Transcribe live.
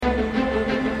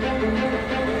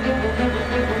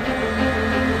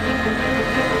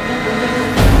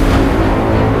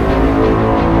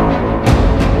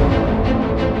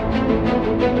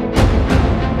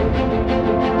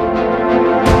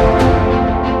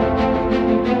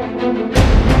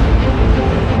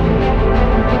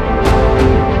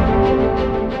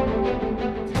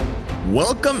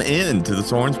into the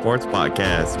Soren Sports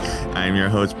Podcast. I am your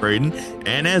host, Braden,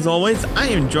 and as always, I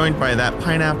am joined by that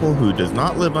pineapple who does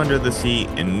not live under the sea,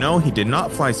 and no, he did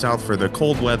not fly south for the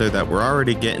cold weather that we're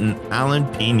already getting, Alan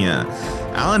Pena.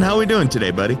 Alan, how are we doing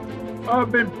today, buddy? I've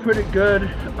been pretty good,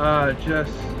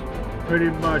 just pretty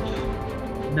much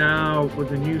now with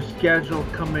the new schedule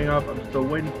coming up. I'm still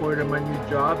waiting for it in my new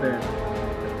job,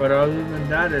 but other than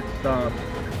that,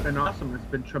 it's been awesome. It's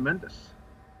been tremendous.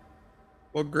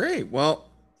 Well, great. Well,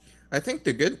 I think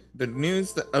the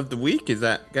news of the week is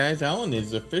that, guys, Alan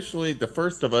is officially the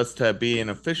first of us to be an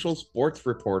official sports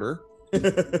reporter.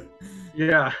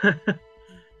 Yeah,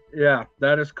 yeah,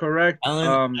 that is correct.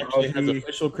 Alan actually has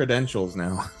official credentials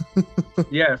now.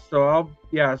 Yeah, so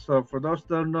for those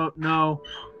that don't know,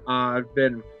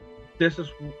 this is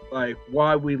like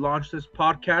why we launched this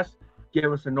podcast,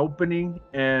 gave us an opening,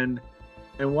 and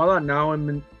voila, now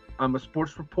I'm a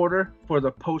sports reporter for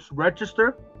the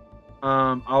Post-Register.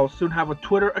 I'll soon have a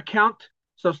Twitter account,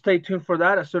 so stay tuned for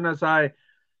that. As soon as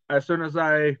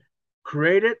I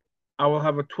create it, I will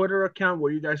have a Twitter account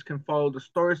where you guys can follow the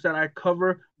stories that I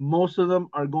cover. Most of them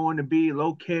are going to be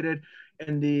located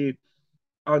on the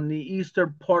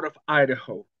eastern part of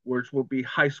Idaho, which will be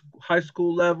high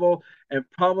school level, and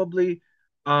probably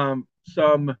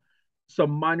some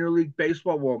minor league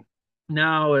baseball. Well,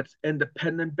 now it's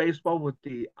independent baseball with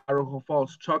the Idaho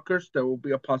Falls Chuckers. There will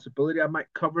be a possibility I might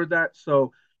cover that.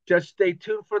 So just stay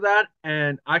tuned for that.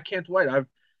 And I can't wait.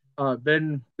 I've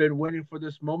been waiting for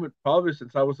this moment probably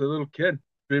since I was a little kid,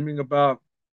 dreaming about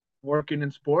working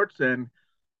in sports and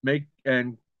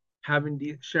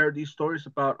having share these stories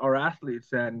about our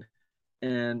athletes. And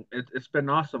it's been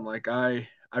awesome. Like I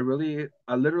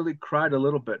literally cried a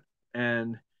little bit.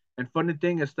 And funny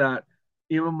thing is that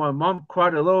even my mom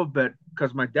cried a little bit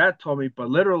because my dad told me, but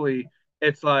literally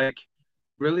it's like,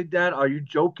 really, Dad, are you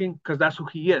joking? Because that's who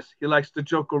he is. He likes to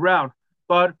joke around.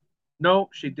 But no,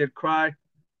 she did cry.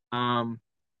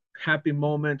 Happy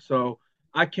moment. So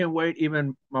I can't wait.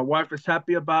 Even my wife is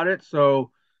happy about it.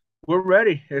 So we're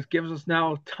ready. It gives us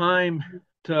now time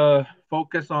to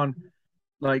focus on,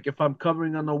 like, if I'm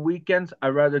covering on the weekends, I'd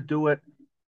rather do it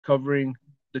covering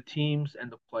the teams and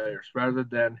the players rather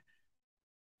than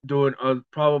doing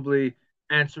probably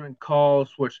answering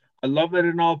calls, which I love it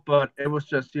and all, but it was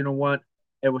just, you know what?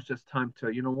 It was just time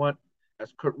to, you know what?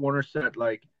 As Kurt Warner said,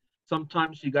 like,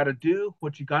 sometimes you got to do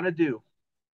what you got to do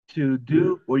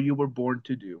what you were born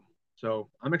to do. So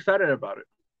I'm excited about it.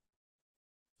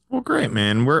 Well, great,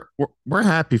 man. We're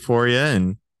happy for you,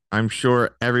 and I'm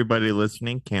sure everybody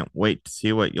listening can't wait to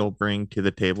see what you'll bring to the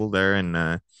table there and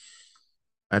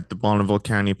at the Bonneville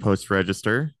County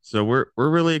Post-Register. So we're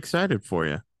really excited for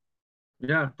you.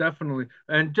 Yeah, definitely.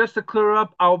 And just to clear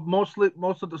up, most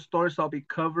of the stories I'll be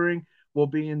covering will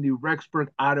be in the Rexburg,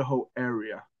 Idaho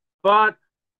area. But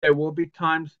there will be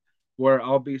times where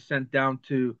I'll be sent down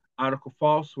to Idaho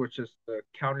Falls, which is the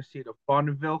county seat of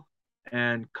Bonneville,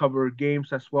 and cover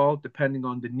games as well, depending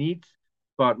on the needs.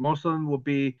 But most of them will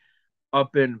be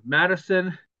up in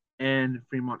Madison and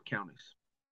Fremont counties.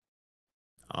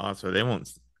 Oh, so they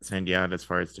won't send you out as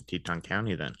far as to Teton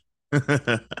County then.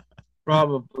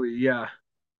 Probably, yeah.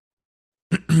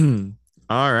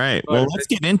 All right. Well, let's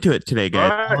get into it today, guys.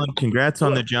 Right. Alan, congrats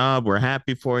on the job. We're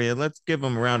happy for you. Let's give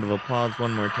them a round of applause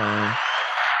one more time.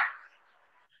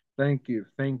 Thank you.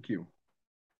 Thank you.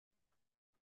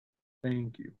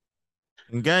 Thank you.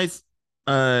 And guys,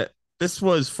 this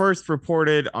was first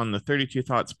reported on the 32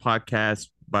 Thoughts podcast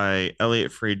by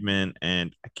Elliot Friedman,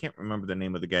 and I can't remember the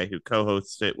name of the guy who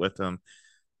co-hosts it with him.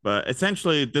 But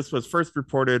essentially, this was first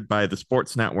reported by the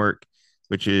Sports Network,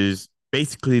 which is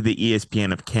basically the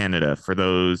ESPN of Canada, for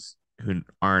those who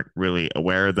aren't really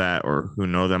aware of that or who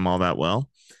know them all that well.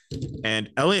 And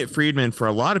Elliot Friedman, for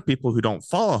a lot of people who don't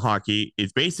follow hockey,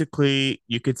 is basically,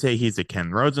 you could say he's a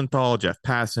Ken Rosenthal, Jeff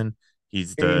Passan.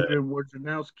 He's Adrian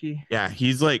Wojnarowski. Yeah,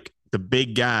 he's like the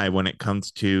big guy when it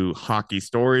comes to hockey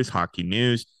stories, hockey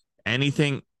news.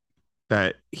 Anything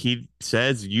that he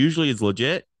says usually is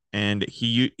legit, and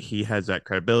he has that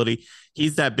credibility.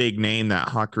 He's that big name, that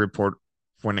hockey report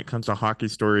when it comes to hockey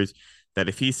stories, that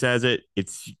if he says it,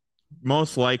 it's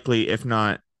most likely, if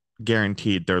not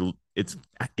guaranteed,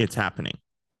 it's happening.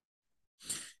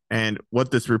 And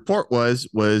what this report was,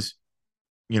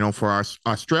 you know, for our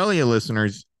Australia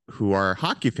listeners who are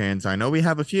hockey fans, I know we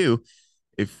have a few.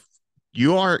 If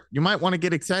you might want to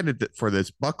get excited for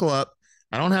this. Buckle up.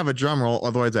 I don't have a drum roll,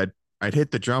 otherwise I'd hit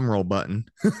the drum roll button.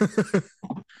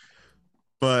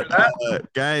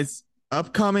 But guys,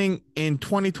 upcoming in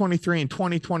 2023 and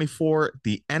 2024,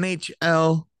 the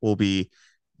NHL will be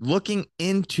looking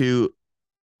into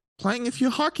playing a few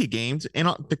hockey games in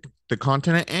the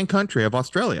continent and country of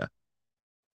Australia.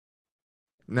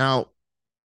 Now,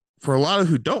 for a lot of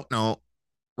who don't know,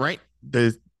 right,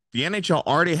 the NHL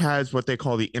already has what they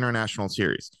call the international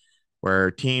series, where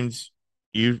teams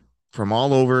you from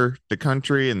all over the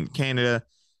country and Canada,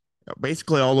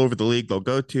 basically all over the league, they'll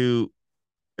go to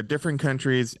different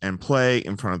countries and play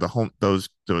in front of the home those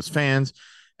fans,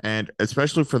 and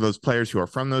especially for those players who are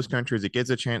from those countries, it gives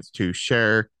a chance to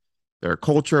share their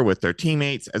culture with their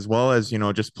teammates, as well as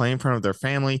just play in front of their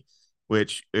family.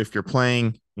 Which, if you're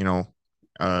playing,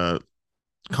 a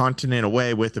continent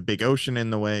away with a big ocean in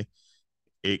the way,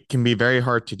 it can be very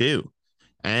hard to do,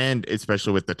 and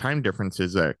especially with the time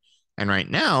differences there. And right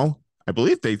now, I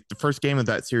believe the first game of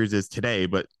that series is today,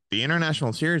 but the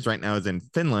international series right now is in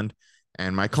Finland,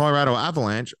 and my Colorado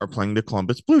Avalanche are playing the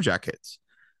Columbus Blue Jackets.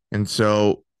 And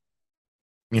so,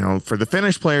 for the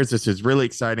Finnish players, this is really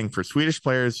exciting. For Swedish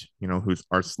players, who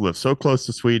live so close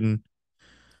to Sweden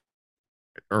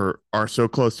or are so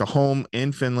close to home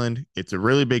in Finland, it's a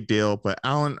really big deal. But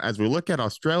Alan, as we look at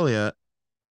Australia,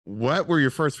 what were your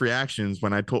first reactions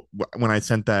when I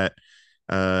sent that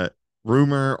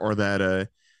rumor, or that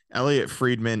Elliot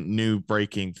Friedman new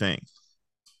breaking thing?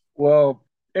 Well,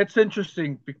 it's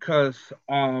interesting because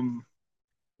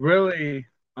really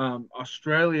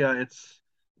Australia,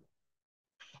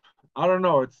 I don't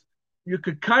know, you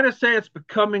could kind of say it's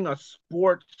becoming a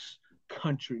sports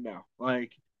country now.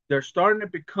 Like, they're starting to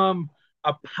become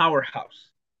a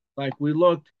powerhouse. Like, we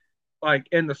looked, like,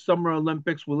 in the Summer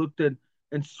Olympics, we looked at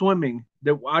in swimming,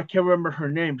 that I can't remember her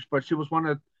names, but she was one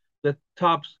of the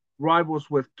top rivals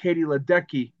with Katie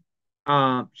Ledecky.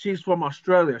 She's from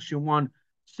Australia. She won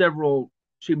several.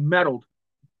 She medaled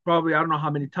probably, I don't know how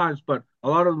many times, but a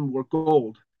lot of them were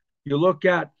gold. You look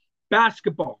at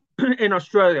basketball in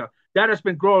Australia, that has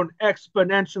been growing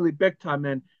exponentially big time.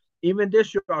 And even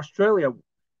this year, Australia,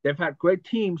 they've had great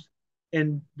teams.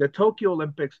 In the Tokyo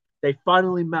Olympics, they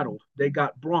finally medaled. They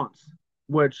got bronze,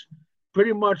 which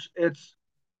pretty much it's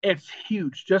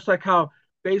huge. Just like how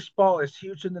baseball is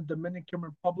huge in the Dominican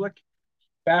Republic,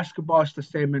 basketball is the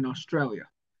same in Australia.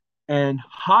 And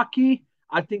hockey,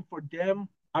 I think for them,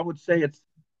 I would say it's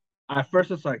at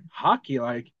first it's like hockey,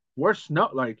 like where's snow?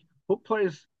 Like, who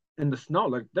plays in the snow?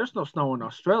 Like, there's no snow in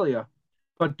Australia.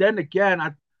 But then again,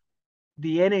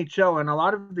 the NHL and a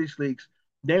lot of these leagues,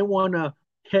 they want to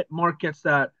hit markets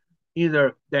that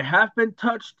either they have been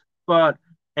touched, but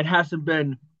it hasn't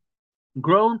been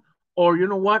grown, or you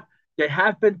know what, they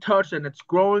have been touched and it's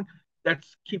growing.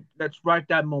 Let's ride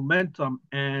that momentum.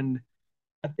 And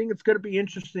I think it's going to be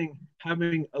interesting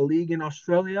having a league in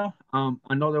Australia.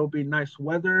 I know there will be nice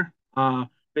weather,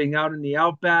 being out in the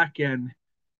outback, and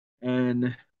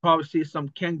probably see some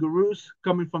kangaroos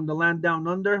coming from the land down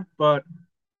under. But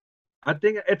I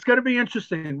think it's going to be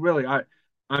interesting. Really,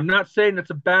 I'm not saying it's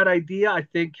a bad idea. I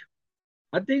think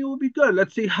it will be good.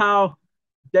 Let's see how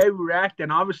they react.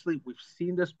 And obviously, we've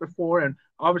seen this before, and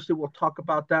obviously, we'll talk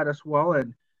about that as well.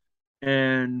 And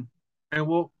and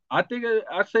we'll. I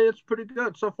say it's pretty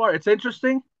good so far. It's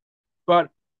interesting, but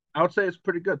I would say it's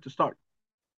pretty good to start.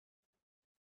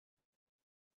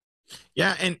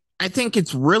 Yeah, and I think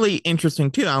it's really interesting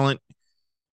too, Alan.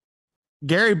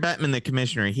 Gary Bettman, the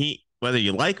commissioner, he, whether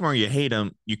you like him or you hate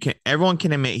him, everyone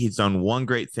can admit he's done one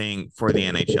great thing for the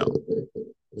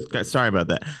NHL. Sorry about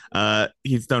that.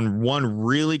 He's done one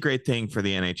really great thing for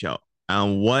the NHL.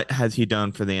 What has he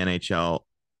done for the NHL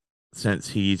since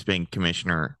he's been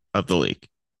commissioner of the league?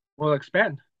 Well,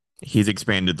 expand. He's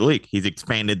expanded the league. He's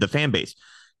expanded the fan base.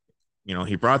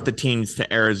 He brought the teams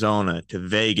to Arizona, to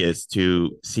Vegas,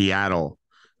 to Seattle,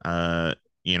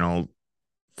 you know,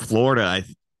 Florida.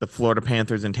 The Florida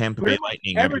Panthers and Tampa Bay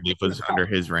Lightning, I believe, was under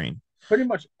his reign. Pretty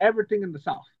much everything in the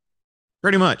South.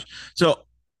 Pretty much. So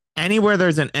anywhere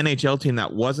there's an NHL team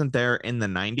that wasn't there in the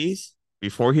 90s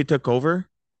before he took over,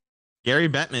 Gary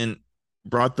Bettman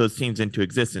brought those teams into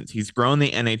existence. He's grown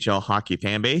the NHL hockey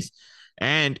fan base,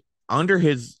 and under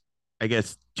his, I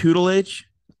guess, tutelage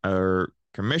or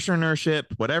commissionership,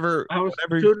 whatever.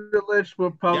 Tutelage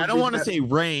will probably. Yeah, I don't want to say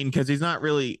reign because he's not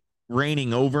really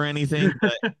reigning over anything,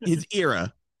 but his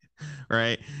era,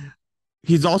 right?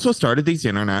 He's also started these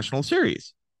international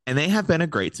series, and they have been a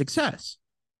great success.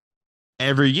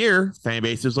 Every year, fan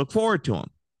bases look forward to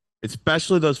them,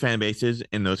 especially those fan bases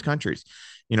in those countries.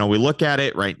 We look at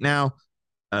it right now.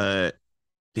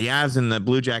 The Avs and the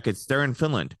Blue Jackets, they're in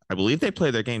Finland. I believe they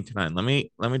play their game tonight. Let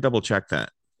me double check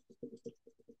that.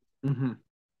 Mm-hmm.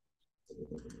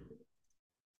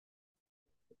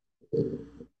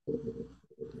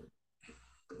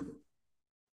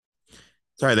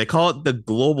 Sorry, they call it the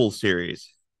Global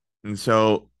Series. And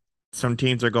so some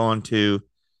teams are going to,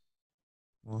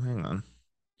 well, hang on.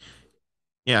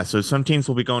 Yeah, so some teams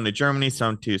will be going to Germany,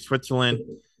 some to Switzerland,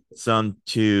 some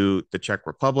to the Czech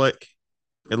Republic,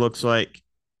 it looks like.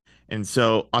 And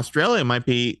so Australia might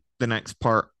be the next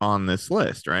part on this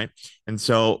list, right? And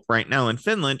so right now in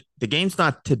Finland, the game's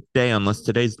not today unless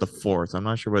today's the 4th. I'm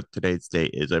not sure what today's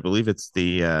date is. I believe it's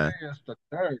the Today is the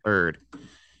third. 3rd.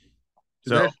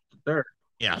 So, Today's the third.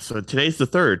 yeah, so today's the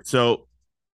 3rd. So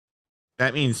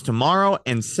that means tomorrow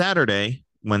and Saturday,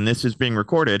 when this is being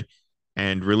recorded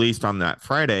and released on that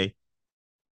Friday,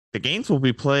 the games will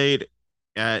be played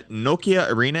at Nokia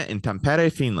Arena in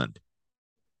Tampere, Finland.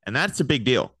 And that's a big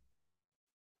deal,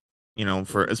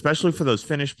 for especially for those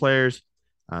Finnish players,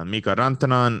 Mika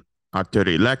Rantanen,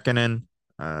 Arturi Lehkonen,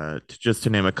 just to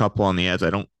name a couple on the ads. I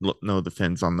don't know the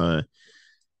Finns on the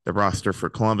roster for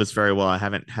Columbus very well. I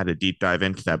haven't had a deep dive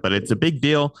into that, but it's a big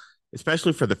deal,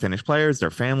 especially for the Finnish players, their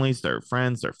families, their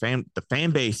friends, the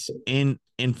fan base in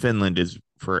Finland is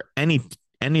for any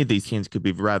of these teams could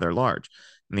be rather large.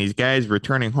 And these guys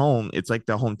returning home, it's like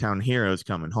the hometown heroes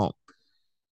coming home.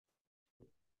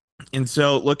 And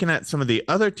so looking at some of the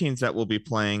other teams that will be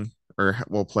playing or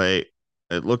will play,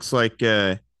 it looks like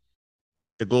the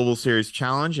Global Series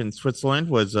Challenge in Switzerland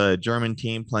was a German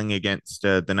team playing against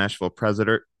the Nashville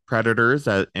Predators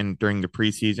and during the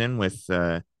preseason with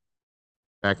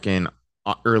back in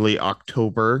early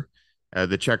October.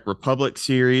 The Czech Republic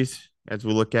series, as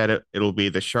we look at it, it'll be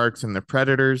the Sharks and the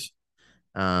Predators.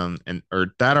 Or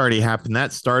that already happened.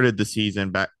 That started the season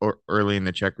back early in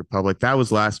the Czech Republic. That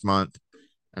was last month.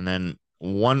 And then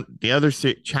the other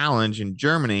challenge in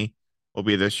Germany will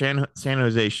be the San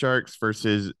Jose Sharks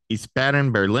versus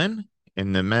Eisbären Berlin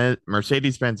in the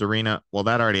Mercedes-Benz Arena. Well,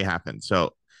 that already happened.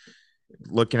 So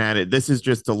looking at it, this is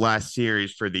just the last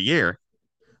series for the year.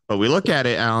 But we look at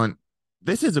it, Alan,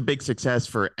 this is a big success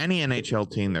for any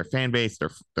NHL team, their fan base,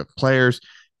 their players,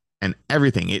 and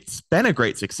everything. It's been a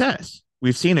great success.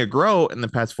 We've seen it grow in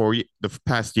the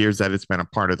past years that it's been a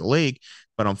part of the league,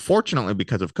 but unfortunately,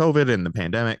 because of COVID and the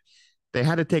pandemic, they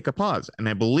had to take a pause. And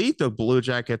I believe the Blue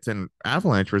Jackets and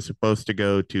Avalanche were supposed to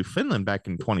go to Finland back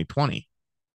in 2020.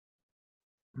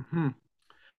 Mm-hmm.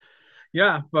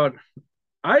 Yeah, but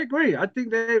I agree. I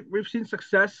think we've seen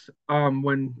success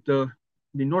when the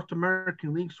North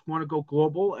American leagues want to go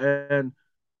global, and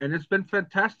it's been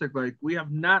fantastic. Like we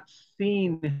have not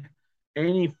seen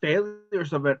any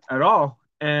failures of it at all.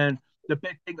 And the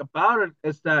big thing about it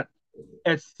is that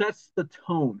it sets the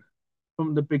tone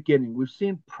from the beginning. We've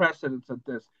seen precedents of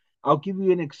this. I'll give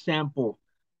you an example.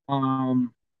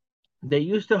 Um, they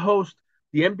used to host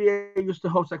the NBA used to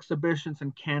host exhibitions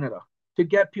in Canada to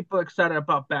get people excited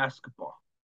about basketball.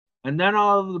 And then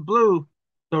all of the blue,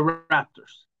 the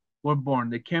Raptors were born.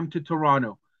 They came to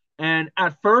Toronto. And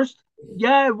at first,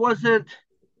 yeah,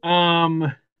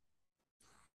 um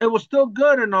it was still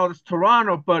good and all this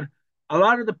Toronto, but a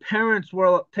lot of the parents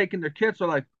were taking their kids are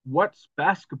like, what's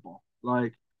basketball?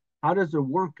 Like, how does it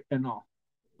work and all?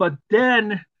 But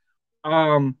then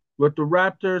with the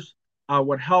Raptors,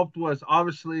 what helped was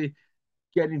obviously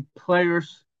getting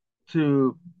players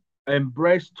to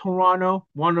embrace Toronto,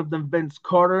 one of them Vince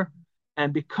Carter.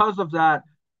 And because of that,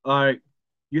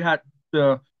 you had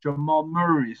the Jamal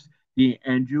Murrays, the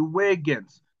Andrew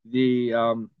Wiggins, the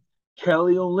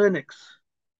Kelly Olynyk's,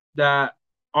 that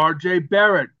RJ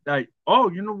Barrett. Like, oh,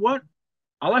 you know what?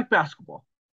 I like basketball.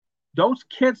 Those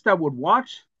kids that would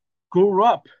watch grew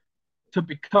up to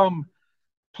become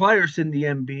players in the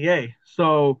NBA.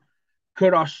 So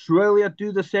could Australia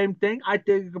do the same thing? I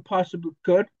think it possibly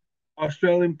could.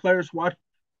 Australian players watch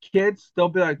kids, they'll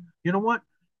be like, you know what?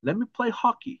 Let me play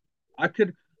hockey. I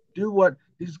could do what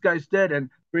these guys did and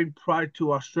bring pride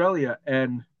to Australia.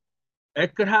 And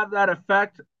it could have that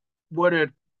effect.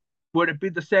 Would it be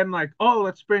the same like, oh,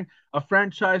 let's bring a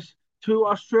franchise to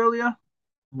Australia?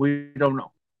 We don't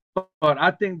know. But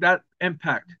I think that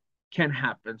impact can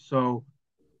happen. So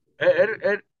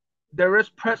it there is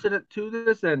precedent to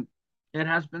this and it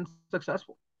has been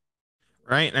successful.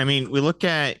 Right. I mean, we look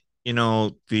at,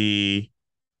 the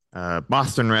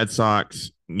Boston Red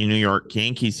Sox, New York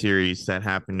Yankee series that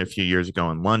happened a few years ago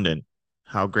in London,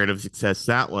 how great of a success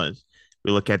that was.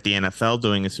 We look at the NFL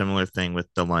doing a similar thing with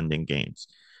the London games.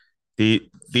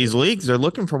 These leagues are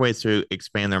looking for ways to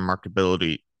expand their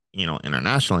marketability,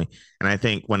 internationally. And I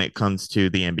think when it comes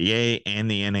to the NBA and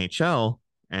the NHL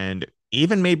and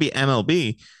even maybe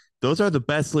MLB, those are the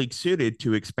best leagues suited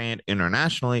to expand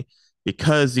internationally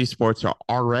because these sports are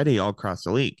already all across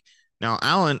the league. Now,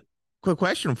 Alan, quick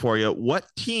question for you. What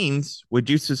teams would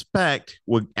you suspect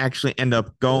would actually end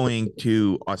up going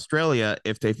to Australia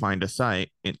if they find a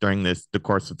site during the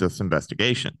course of this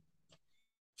investigation?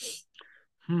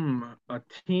 A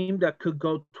team that could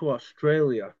go to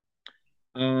Australia.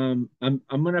 I'm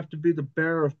gonna have to be the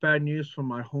bearer of bad news from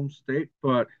my home state,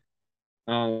 but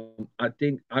I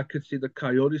think I could see the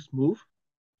Coyotes move.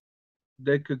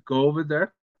 They could go over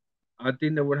there. I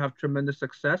think they would have tremendous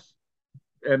success.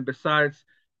 And besides,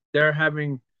 they're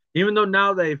having, even though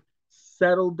now they've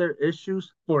settled their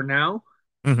issues for now,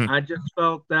 Mhm. I just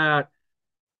felt that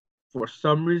for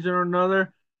some reason or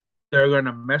another, they're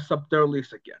gonna mess up their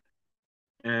lease again.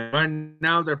 And right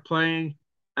now they're playing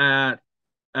at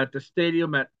at the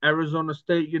stadium at Arizona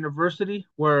State University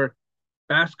where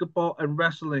basketball and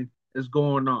wrestling is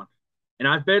going on. And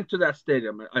I've been to that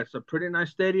stadium. It's a pretty nice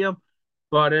stadium,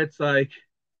 but it's like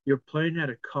you're playing at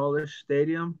a college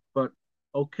stadium, but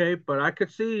okay, but I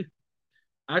could see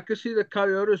the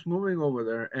Coyotes moving over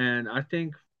there, and I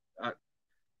think uh,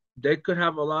 they could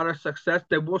have a lot of success.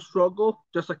 They will struggle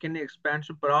just like any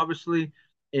expansion, but obviously,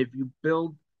 if you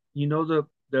build,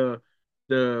 the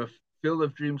the Field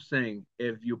of Dreams saying,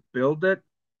 if you build it,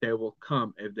 they will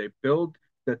come. If they build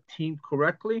the team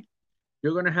correctly,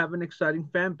 you're gonna have an exciting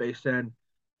fan base, and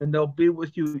they'll be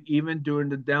with you even during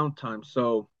the downtime.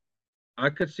 So I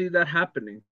could see that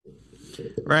happening.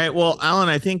 Right. Well, Alan,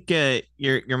 I think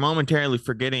you're momentarily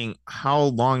forgetting how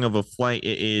long of a flight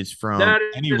it is from That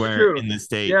is anywhere true. in the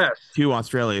States Yes. to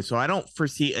Australia. So I don't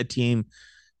foresee a team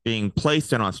being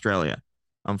placed in Australia,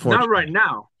 Not right unfortunately.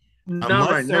 now. Not Unless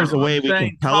right there's a now. I'm way we can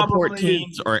saying teleport probably.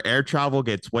 teams or air travel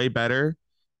gets way better.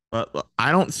 But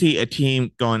I don't see a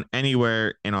team going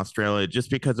anywhere in Australia just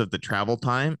because of the travel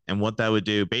time and what that would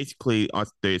do. Basically,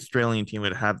 the Australian team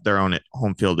would have their own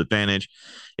home field advantage.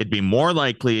 It'd be more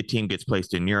likely a team gets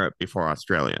placed in Europe before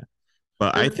Australia.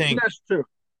 But I And think that's true.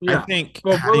 I Yeah. think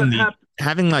But will it happen?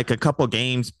 having like a couple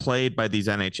games played by these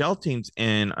NHL teams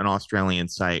in an Australian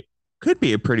site could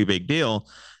be a pretty big deal.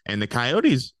 And the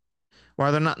Coyotes,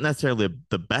 while they're not necessarily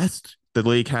the best the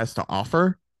league has to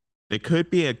offer, they could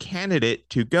be a candidate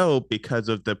to go because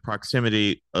of the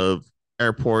proximity of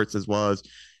airports as well as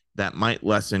that might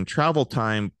lessen travel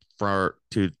time for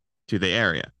to the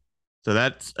area. So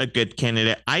that's a good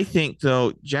candidate. I think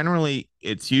though generally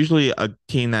it's usually a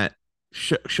team that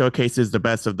showcases the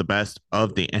best of the best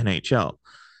of the NHL.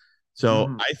 So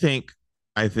Mhm. I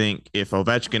think if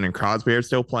Ovechkin and Crosby are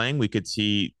still playing, we could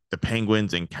see the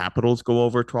Penguins and Capitals go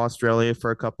over to Australia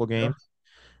for a couple Yeah. games.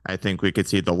 I think we could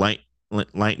see the Lightning and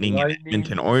Lightning.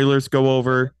 Edmonton Oilers go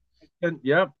over. And,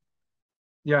 yep.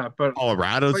 Yeah. But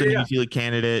Colorado's an yeah. easy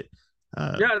candidate.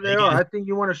 Yeah, they are. Vegas, I think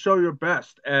you want to show your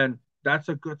best, and that's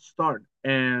a good start.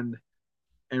 And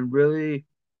really,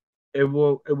 it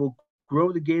will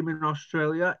grow the game in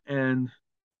Australia. And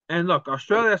look,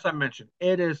 Australia, as I mentioned,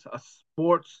 it is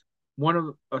one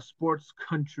of a sports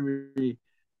country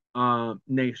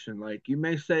nation. Like you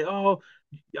may say, oh,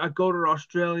 I go to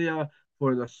Australia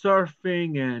for the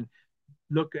surfing and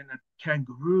looking at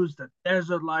kangaroos, the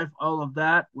desert life, all of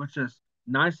that, which is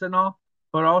nice and all.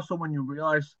 But also when you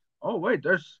realize, oh wait,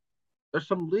 there's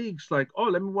some leagues like, oh,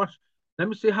 let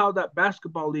me see how that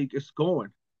basketball league is going.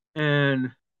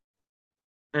 And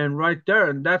and right there,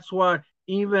 and that's why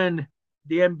even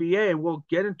the NBA, and we'll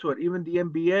get into it, even the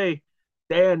NBA,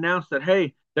 they announced that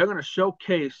hey, they're gonna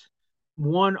showcase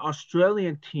one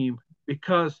Australian team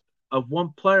because of one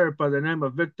player by the name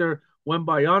of Victor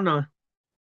Wembanyama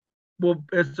will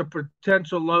is a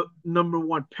potential number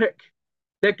one pick.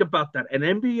 Think about that. An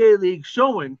NBA league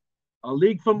showing a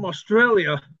league from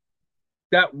Australia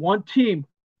that one team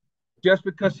just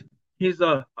because he's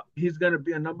going to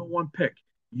be a number one pick.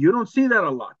 You don't see that a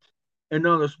lot in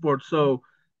other sports. So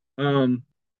um,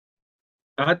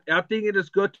 I think it is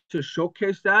good to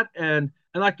showcase that and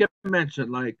like I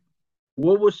mentioned, like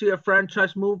will we see a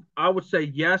franchise move? I would say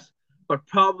yes, but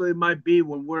probably might be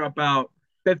when we're about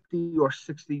 50 or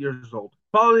 60 years old,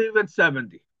 probably even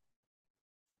 70.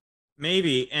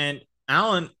 maybe. And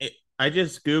Alan, I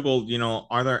just googled.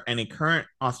 Are there any current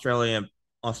Australian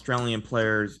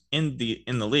players in the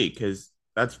league? Because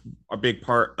that's a big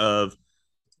part of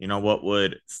what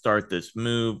would start this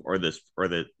move or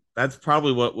that's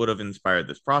probably what would have inspired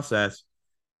this process.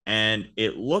 And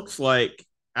it looks like,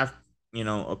 after,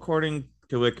 according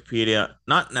to Wikipedia,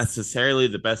 not necessarily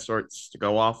the best sorts to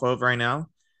go off of right now,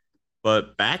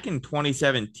 but back in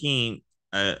 2017,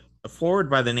 a forward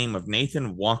by the name of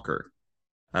Nathan Walker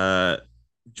uh,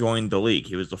 joined the league.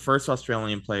 He was the first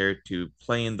Australian player to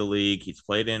play in the league. He's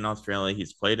played in Australia,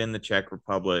 he's played in the Czech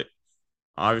Republic.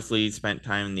 Obviously, he spent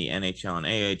time in the NHL and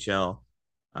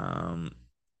AHL.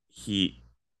 He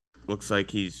looks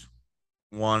like he's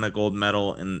won a gold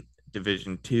medal in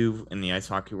Division 2 in the Ice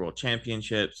Hockey World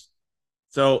Championships.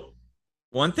 So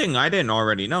one thing I didn't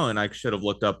already know, and I should have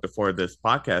looked up before this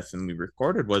podcast and we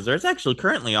recorded, was there's actually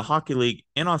currently a hockey league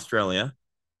in Australia,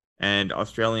 And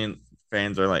Australian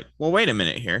fans are like, well, wait a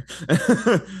minute here.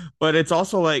 But it's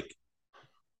also like,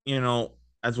 you know,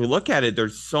 as we look at it,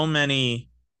 there's so many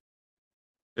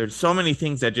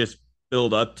things that just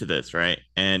build up to this, right?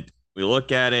 And we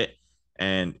look at it,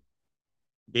 and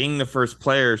being the first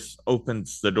players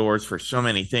opens the doors for so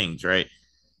many things, right?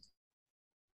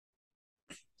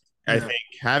 I Yeah. think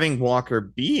having Walker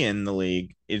be in the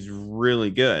league is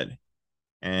really good,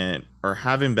 and or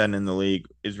having been in the league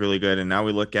is really good. And now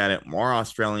we look at it, more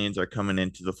Australians are coming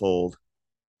into the fold,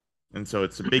 and so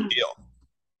it's a big deal.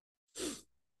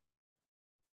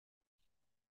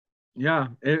 Yeah,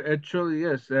 it truly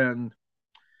is. And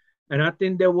I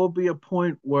think there will be a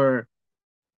point where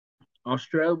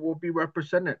Australia will be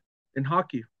represented in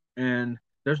hockey. And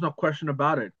there's no question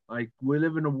about it. Like we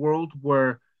live in a world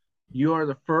where you are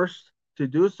the first to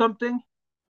do something,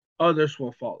 others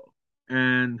will follow.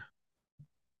 And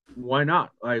why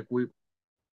not?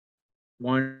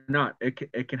 Why not?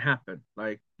 It can happen.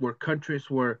 Like we're countries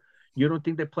where you don't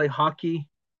think they play hockey,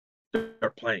 they're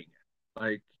playing it.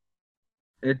 Like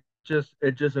it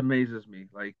just amazes me.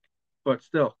 Like, but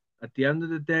still, at the end of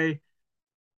the day,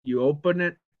 you open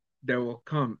it, they will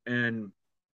come. And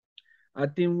I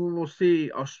think we will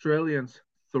see Australians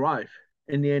thrive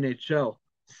in the NHL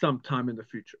sometime in the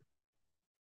future.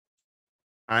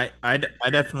 I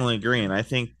definitely agree, and I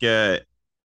think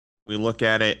we look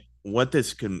at it, what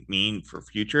this could mean for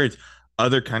future is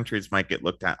other countries might get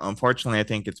looked at. Unfortunately, I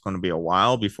think it's going to be a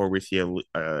while before we see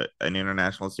an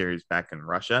international series back in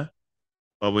Russia,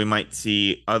 but we might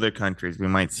see other countries. We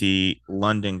might see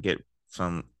London get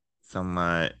some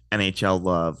NHL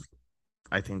love.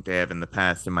 I think they have in the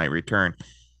past. It might return.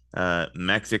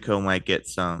 Mexico might get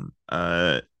some.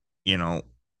 You know,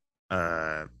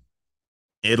 uh,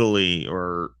 Italy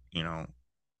or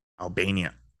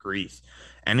Albania, Greece,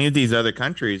 any of these other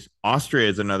countries. Austria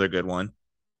is another good one,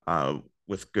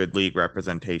 with good league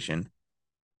representation.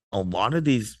 A lot of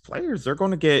these players, they're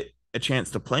going to get a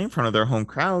chance to play in front of their home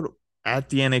crowd at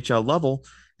the NHL level,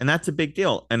 and that's a big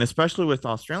deal. And especially with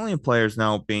Australian players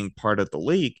now being part of the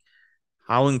league,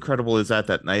 how incredible is that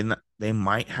they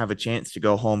might have a chance to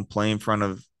go home, play in front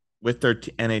of with their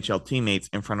NHL teammates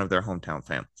in front of their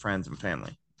hometown friends and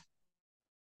family.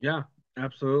 Yeah,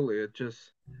 absolutely. It just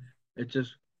it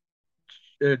just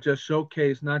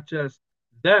showcased not just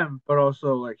them, but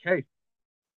also like, hey,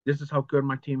 this is how good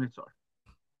my teammates are.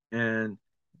 And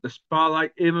the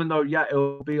spotlight, even though yeah, it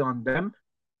will be on them,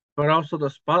 but also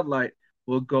the spotlight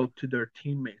will go to their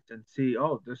teammates and see,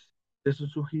 oh, this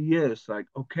is who he is. Like,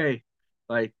 okay,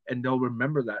 like, and they'll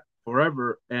remember that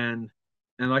forever. And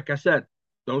like I said,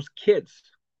 those kids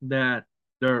that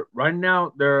they're right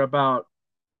now, they're about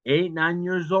 8, 9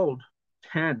 years old,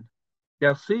 10.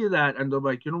 They'll see that and they're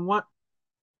like, you know what?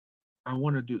 I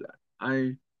want to do that.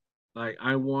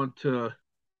 I want to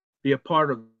be a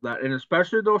part of that. And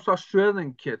especially those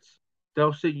Australian kids,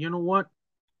 they'll say, you know what?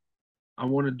 I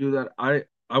want to do that. I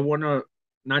want to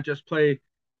not just play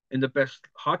in the best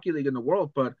hockey league in the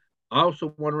world, but I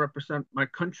also want to represent my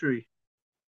country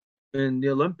in the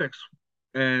Olympics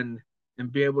and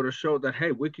be able to show that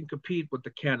hey, we can compete with the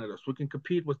Canadas, we can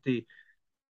compete with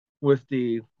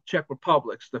the Czech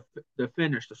Republics, the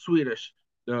Finnish, the Swedish,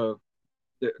 the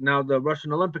now the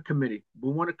Russian Olympic Committee.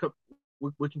 We want to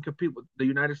we can compete with the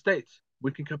United States.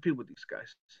 We can compete with these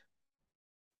guys.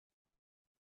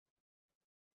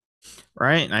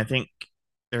 Right. And I think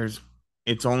there's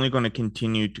it's only going to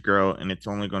continue to grow, and it's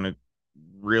only going to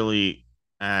really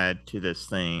add to this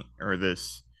thing, or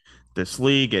this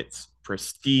league, its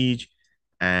prestige,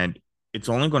 and it's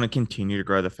only going to continue to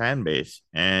grow the fan base.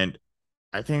 And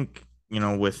I think,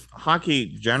 with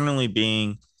hockey generally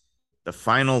being the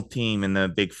final team in the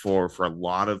big four for a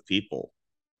lot of people,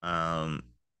 in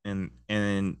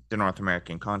the North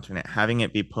American continent, having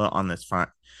it be put on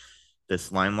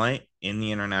this limelight in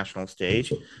the international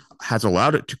stage has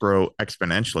allowed it to grow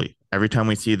exponentially. Every time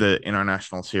we see the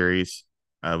international series,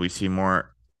 we see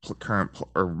more current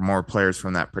or more players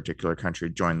from that particular country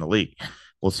join the league.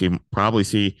 Probably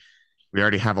see we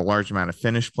already have a large amount of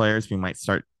Finnish players. We might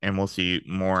start, and we'll see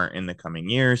more in the coming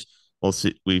years.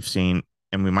 We've seen,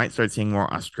 and we might start seeing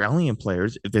more Australian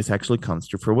players if this actually comes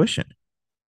to fruition.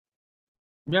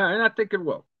 Yeah, and I think it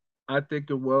will. I think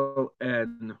it will,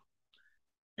 and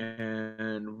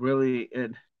really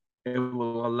it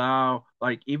will allow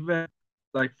like even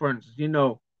like for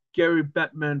instance, Gary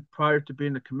Bettman prior to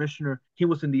being the commissioner, he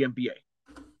was in the NBA.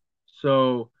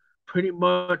 So pretty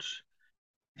much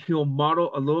he'll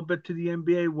model a little bit to the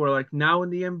NBA where like now in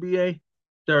the NBA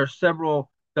there are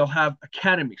several they'll have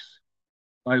academies.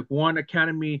 Like one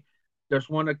academy, there's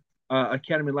one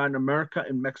academy Latin America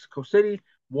in Mexico City,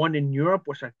 one in Europe,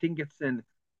 which I think it's in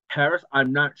Paris.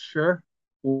 I'm not sure,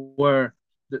 where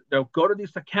they'll go to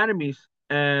these academies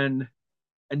and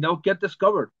they'll get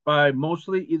discovered by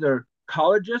mostly either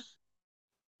colleges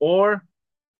or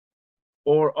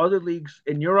other leagues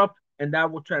in Europe, and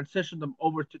that will transition them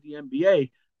over to the NBA.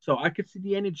 So I could see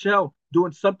the NHL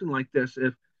doing something like this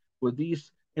if with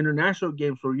these international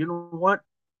games where you know what,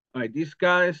 all right, these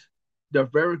guys they're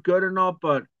very good and all,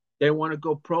 but they want to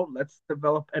go pro. Let's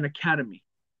develop an academy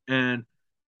and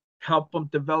help them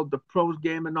develop the pros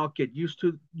game and all, get used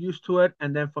to it,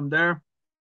 and then from there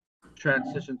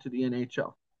transition to the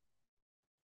NHL.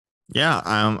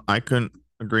 Yeah, I couldn't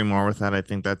agree more with that. I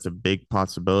think that's a big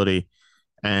possibility.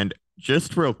 And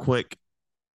just real quick,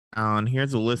 Alan,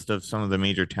 here's a list of some of the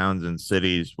major towns and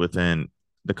cities within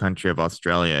the country of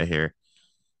Australia here.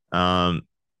 Um,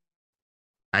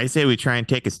 I say we try and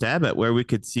take a stab at where we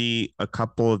could see a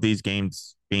couple of these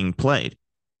games being played.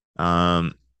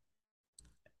 Um,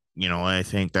 I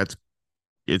think that's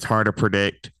it's hard to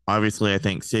predict. Obviously, I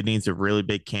think Sydney's a really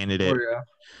big Oh candidate. yeah,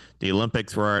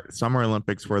 The Summer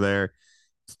Olympics were there.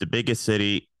 It's the biggest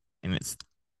city, and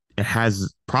it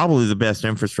has probably the best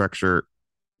infrastructure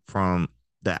from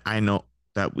that I know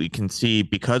that we can see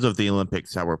because of the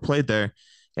Olympics that were played there.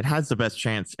 It has the best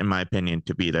chance, in my opinion,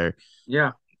 to be there.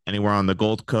 yeah. Anywhere on the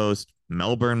Gold Coast,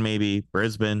 Melbourne, maybe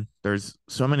Brisbane. There's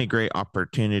so many great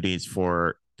opportunities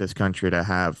for this country to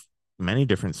have many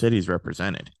different cities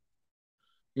represented.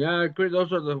 Yeah, I agree.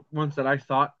 Those are the ones that I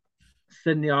thought.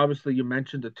 Sydney, obviously, you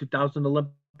mentioned the 2000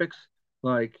 Olympics.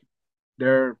 Like,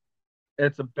 they're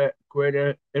it's a bit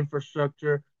greater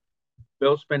infrastructure.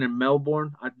 Brisbane and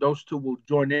Melbourne, those two will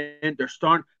join in.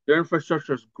 Their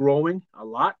infrastructure is growing a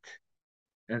lot,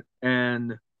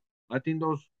 and I think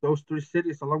those three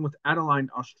cities, along with Adelaide,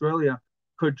 Australia,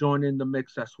 could join in the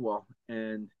mix as well.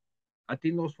 And I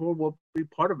think those four will be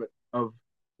part of it, of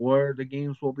where the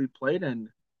games will be played,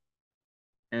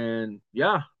 and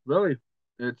yeah, really,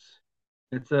 it's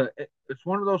it's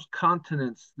one of those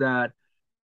continents that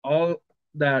all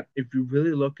that if you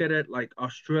really look at it, like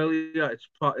Australia,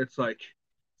 it's like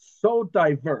so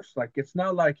diverse. Like it's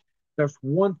not like there's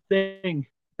one thing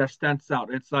that stands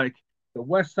out. It's like the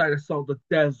west side is all the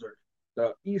desert,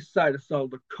 the east side is all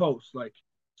the coast. Like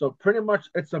so, pretty much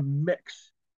it's a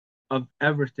mix of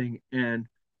everything, and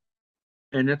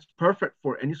it's perfect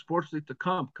for any sports league to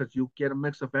come because you get a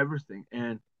mix of everything.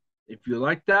 And if you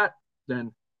like that,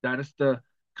 then that is the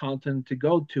continent to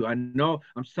go to. I know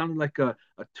I'm sounding like a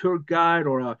tour guide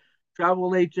or a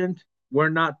travel agent. We're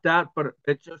not that, but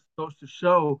it just goes to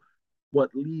show what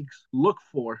leagues look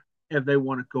for if they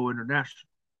want to go international.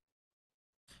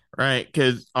 Right,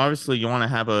 because obviously you want to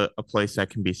have a place that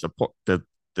can be support the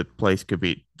play could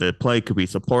be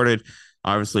supported.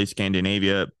 Obviously,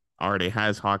 Scandinavia already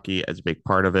has hockey as a big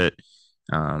part of it.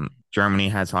 Germany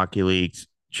has hockey leagues.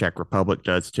 Czech Republic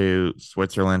does too.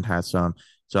 Switzerland has some.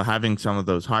 So having some of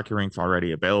those hockey rinks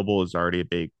already available is already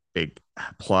a big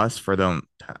plus for them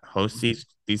to host these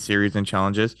series and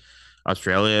challenges.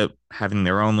 Australia having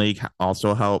their own league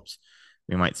also helps.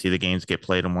 We might see the games get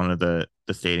played in one of the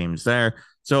stadiums there.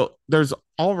 So there's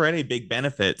already big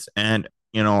benefits. And,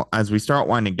 as we start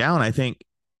winding down, I think,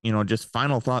 just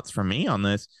final thoughts from me on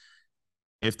this.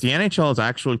 If the NHL is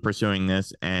actually pursuing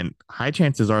this, and high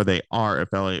chances are they are,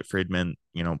 if Elliot Friedman,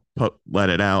 let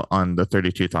it out on the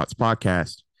 32 Thoughts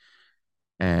podcast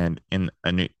and in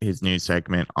his news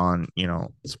segment on,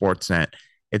 Sportsnet,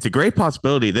 it's a great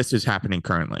possibility this is happening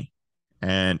currently.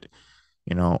 And,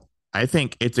 you know, I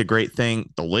think it's a great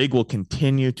thing. The league will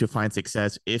continue to find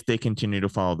success if they continue to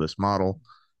follow this model.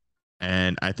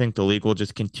 And I think the league will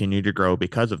just continue to grow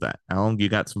because of that. Alan, you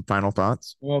got some final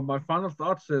thoughts? Well, my final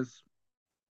thoughts is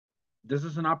this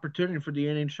is an opportunity for the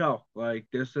NHL. Like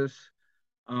this is,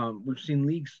 we've seen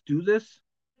leagues do this.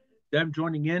 Them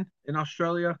joining in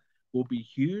Australia will be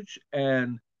huge,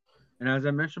 and as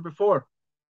I mentioned before,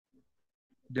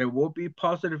 there will be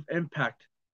positive impact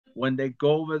when they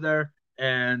go over there,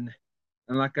 and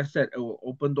like I said, it will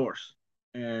open doors,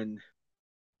 and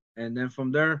and then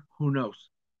from there, who knows?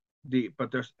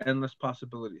 But there's endless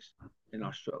possibilities in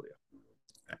Australia.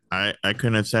 I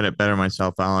couldn't have said it better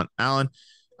myself, Alan. Alan,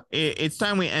 it's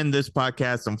time we end this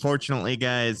podcast. Unfortunately,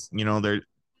 guys,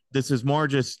 this is more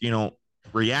just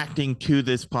reacting to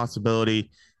this possibility,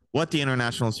 what the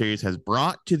international series has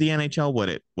brought to the NHL, what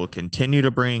it will continue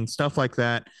to bring, stuff like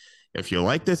that. If you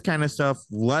like this kind of stuff,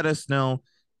 let us know.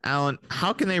 Alan,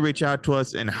 how can they reach out to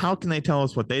us and how can they tell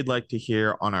us what they'd like to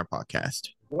hear on our podcast?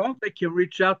 Well, they can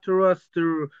reach out to us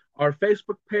through our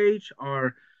Facebook page,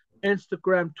 our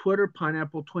Instagram, Twitter,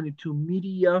 Pineapple 22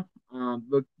 Media.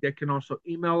 They can also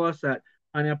email us at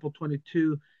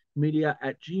pineapple22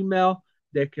 Media@gmail.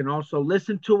 They can also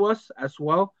listen to us as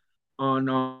well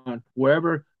on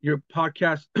wherever your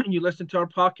podcast you listen to our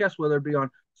podcast, whether it be on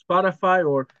Spotify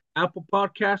or Apple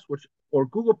Podcasts, which or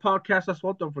Google Podcasts as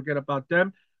well. Don't forget about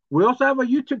them. We also have a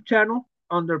YouTube channel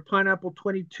under Pineapple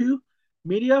 22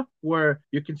 Media where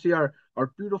you can see our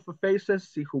beautiful faces,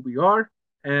 see who we are,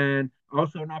 and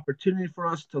also an opportunity for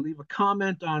us to leave a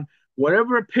comment on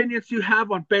whatever opinions you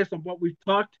have on based on what we've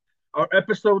talked. Our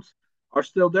episodes are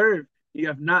still there. If you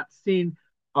have not seen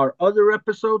our other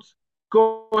episodes,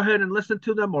 go ahead and listen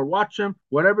to them or watch them,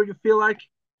 whatever you feel like,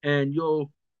 and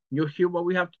you'll hear what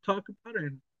we have to talk about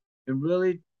and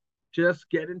really just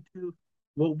get into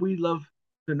what we love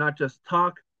to not just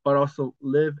talk but also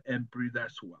live and breathe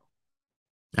as well.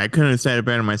 I couldn't have said it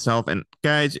better myself. And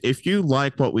guys, if you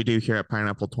like what we do here at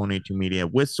Pineapple 22 Media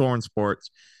with Soren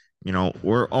Sports,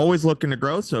 we're always looking to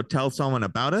grow. So tell someone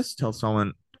about us, tell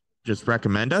someone, just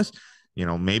recommend us,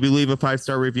 maybe leave a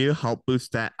 5-star review, help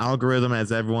boost that algorithm,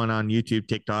 as everyone on YouTube,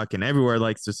 TikTok, and everywhere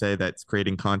likes to say that's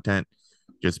creating content.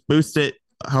 Just boost it,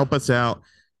 help us out.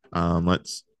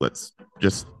 Let's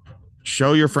just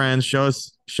show your friends,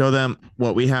 show them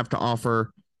what we have to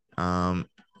offer.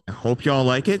 I hope y'all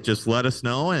like it. Just let us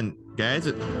know. And guys,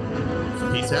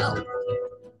 peace out.